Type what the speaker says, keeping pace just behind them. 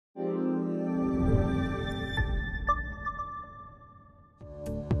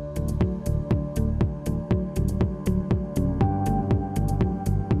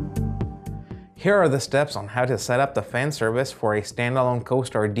Here are the steps on how to set up the FEN service for a standalone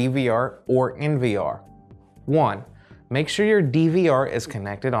Costar DVR or NVR. 1. Make sure your DVR is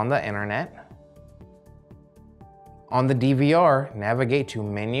connected on the internet. On the DVR, navigate to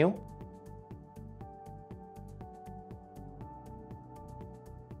Menu,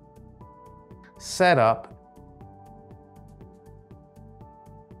 Setup,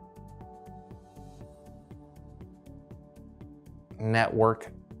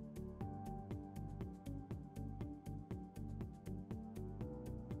 Network,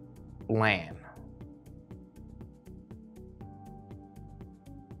 LAN.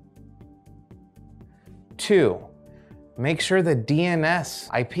 Two, make sure the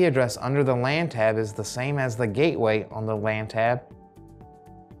DNS IP address under the LAN tab is the same as the gateway on the LAN tab,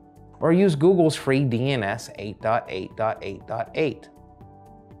 or use Google's free DNS 8.8.8.8.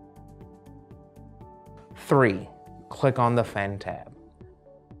 3. Click on the FEN tab.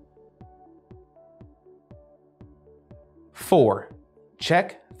 4.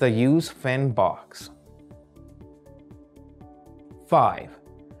 Check the Use FEN box. 5.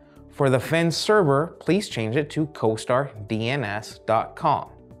 For the FEN server, please change it to costardns.com.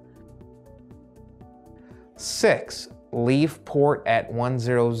 6. Leave port at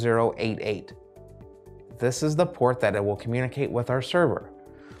 10088. This is the port that it will communicate with our server.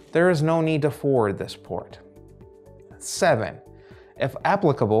 There is no need to forward this port. 7. If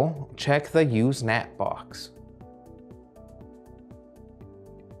applicable, check the Use NAT box.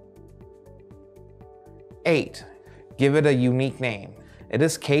 8. Give it a unique name. It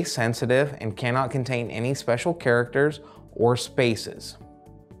is case sensitive and cannot contain any special characters or spaces.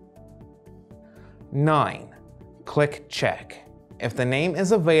 9. Click Check. If the name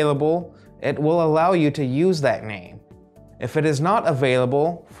is available, it will allow you to use that name. If it is not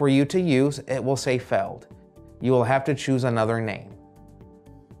available for you to use, it will say failed. You will have to choose another name.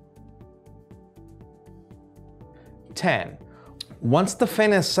 10. Once the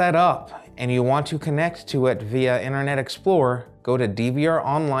FEN is set up and you want to connect to it via Internet Explorer, go to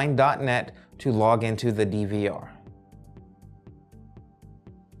dvronline.net to log into the DVR.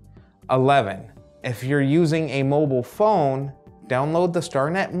 11. If you're using a mobile phone, download the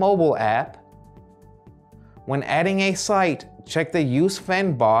StarNET mobile app. When adding a site, check the Use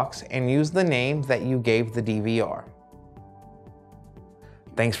FEN box and use the name that you gave the DVR.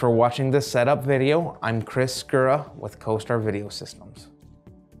 Thanks for watching this setup video. I'm Chris Skura with Costar Video Systems.